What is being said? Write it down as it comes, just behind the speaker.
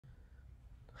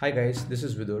Hi guys, this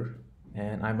is Vidur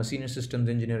and I'm a senior systems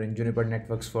engineer in Juniper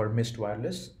Networks for Mist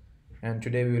Wireless. And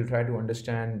today we will try to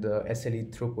understand the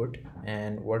SLE throughput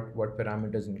and what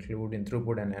parameters include in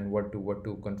throughput and what to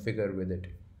configure with it.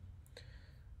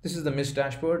 This is the Mist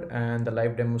dashboard and the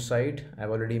live demo site.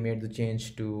 I've already made the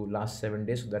change to last 7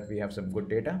 days so that we have some good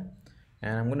data.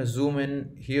 And I'm going to zoom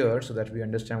in here so that we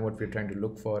understand what we're trying to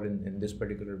look for in this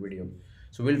particular video.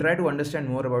 So we'll try to understand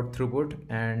more about throughput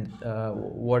and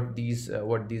what these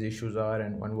issues are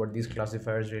and what these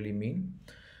classifiers really mean.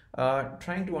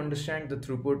 Trying to understand the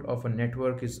throughput of a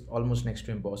network is almost next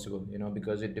to impossible,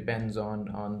 because it depends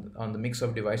on the mix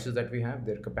of devices that we have,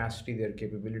 their capacity, their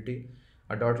capability.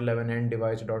 A .11n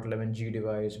device, a .11g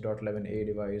device, a .11a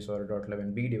device, or a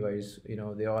 .11b device,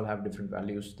 they all have different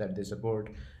values that they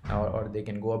support or they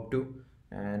can go up to,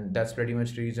 and that's pretty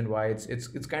much the reason why it's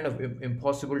kind of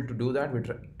impossible to do that.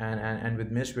 And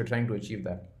with Mist we're trying to achieve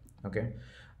that. Okay,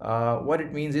 what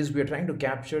it means is we're trying to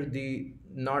capture the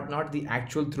not the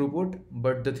actual throughput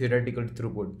but the theoretical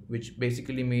throughput, which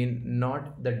basically mean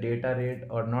not the data rate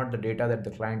or not the data that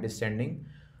the client is sending,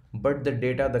 but the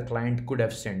data the client could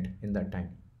have sent in that time.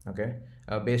 Okay,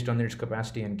 based on its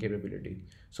capacity and capability.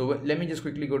 So let me just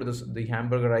quickly go to the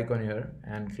hamburger icon here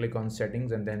and click on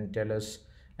settings and then tell us,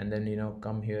 and then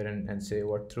come here and say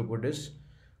what throughput is.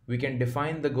 We can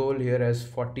define the goal here as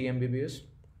 40 Mbps,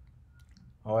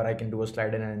 or I can do a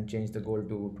slider and change the goal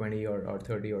to 20 or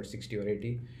 30 or 60 or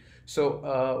 80.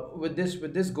 So with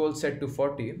this goal set to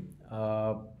 40,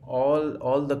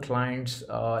 all the clients,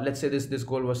 let's say this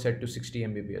goal was set to 60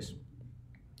 Mbps,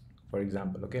 for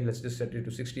example. Okay, let's just set it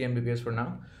to 60 Mbps for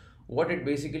now. What it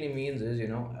basically means is,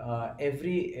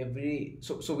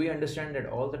 so we understand that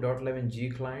all the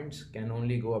 .11g clients can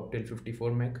only go up till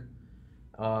 54 meg.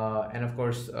 And of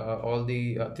course, all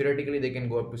the theoretically they can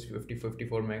go up to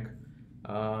 54 meg.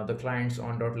 The clients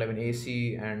on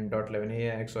 .11ac and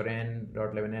 .11ax or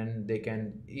 .11n, they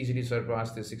can easily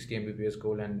surpass the 60 Mbps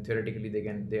goal, and theoretically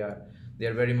they are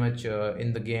very much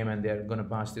in the game, and they are going to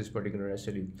pass this particular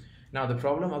SLE. Now the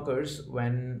problem occurs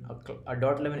when a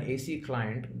 .11ac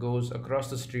client goes across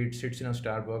the street, sits in a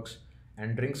Starbucks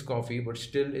and drinks coffee, but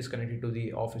still is connected to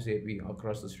the Office AP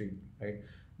across the street, right?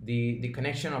 The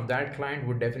connection of that client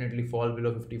would definitely fall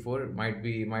below 54. It might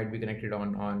be connected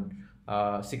on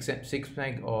 6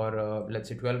 meg, or let's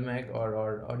say 12 meg,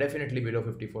 or definitely below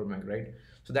 54 meg, right?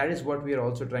 So that is what we are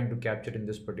also trying to capture in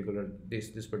this particular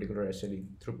SLE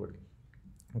throughput.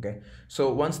 Okay,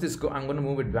 so once this I'm going to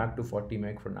move it back to 40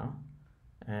 meg for now,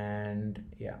 and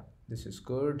yeah, this is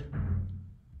good.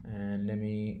 And let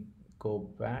me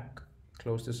go back,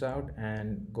 close this out,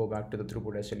 and go back to the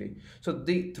throughput SLE. So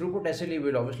the throughput SLE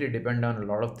will obviously depend on a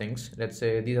lot of things. Let's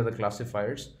say these are the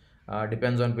classifiers.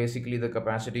 Depends on basically the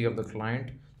capacity of the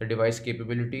client, the device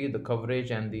capability, the coverage,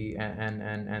 and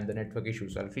the network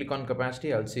issues. I'll click on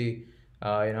capacity. I'll see,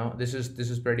 this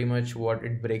is pretty much what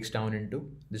it breaks down into.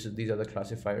 These are the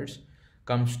classifiers.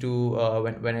 Comes to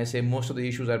when I say most of the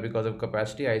issues are because of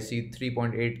capacity, I see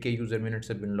 3.8k user minutes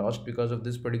have been lost because of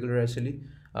this particular SLE,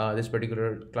 this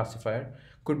particular classifier.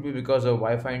 Could be because of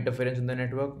Wi-Fi interference in the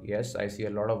network. Yes, I see a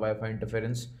lot of Wi-Fi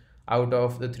interference. Out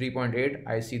of the 3.8,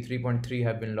 I see 3.3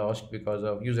 have been lost because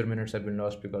of user minutes have been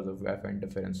lost because of Wi-Fi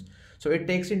interference. So it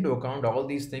takes into account all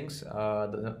these things.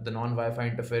 The non-Wi-Fi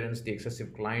interference, the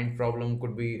excessive client problem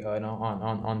could be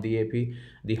on the AP.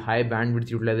 The high bandwidth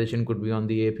utilization could be on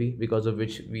the AP, because of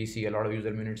which we see a lot of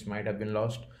user minutes might have been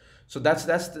lost. So that's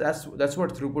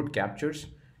what throughput captures.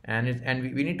 And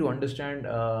we need to understand,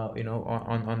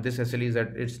 on this SLE, is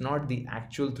that it's not the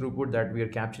actual throughput that we are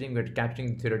capturing. We're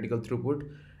capturing theoretical throughput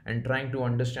and trying to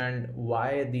understand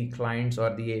why the clients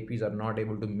or the APs are not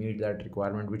able to meet that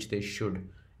requirement, which they should.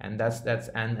 And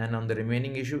and on the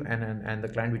remaining issue and the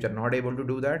client which are not able to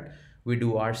do that, we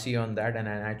do RC on that and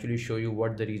actually show you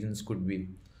what the reasons could be.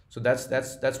 So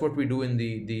that's what we do in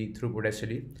the throughput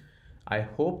SLE. I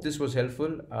hope this was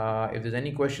helpful. If there's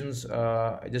any questions,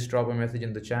 just drop a message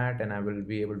in the chat and I will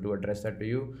be able to address that to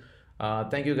you.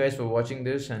 Thank you guys for watching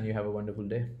this, and you have a wonderful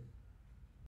day.